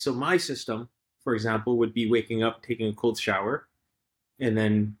So my system, for example, would be waking up, taking a cold shower, and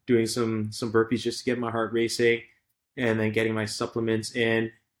then doing some burpees just to get my heart racing, and then getting my supplements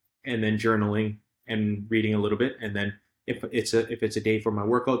in, and then journaling and reading a little bit, and then if it's a day for my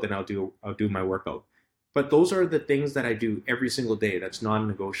workout, then I'll do my workout. But those are the things that I do every single day. That's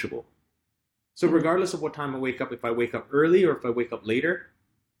non-negotiable. So regardless of what time I wake up, if I wake up early or if I wake up later,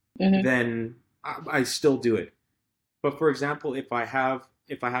 Mm-hmm. then I still do it. But for example, if I have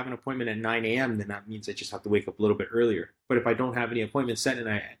an appointment at 9 a.m., then that means I just have to wake up a little bit earlier. But if I don't have any appointments set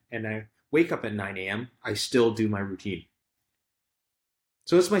and I wake up at 9 a.m., I still do my routine.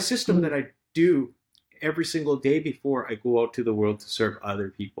 So it's my system that I do every single day before I go out to the world to serve other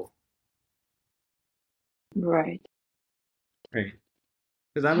people. Right. Right?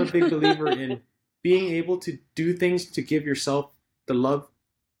 Because I'm a big believer in being able to do things to give yourself the love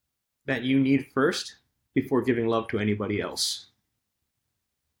that you need first before giving love to anybody else.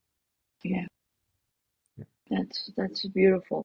 Yeah. That's beautiful.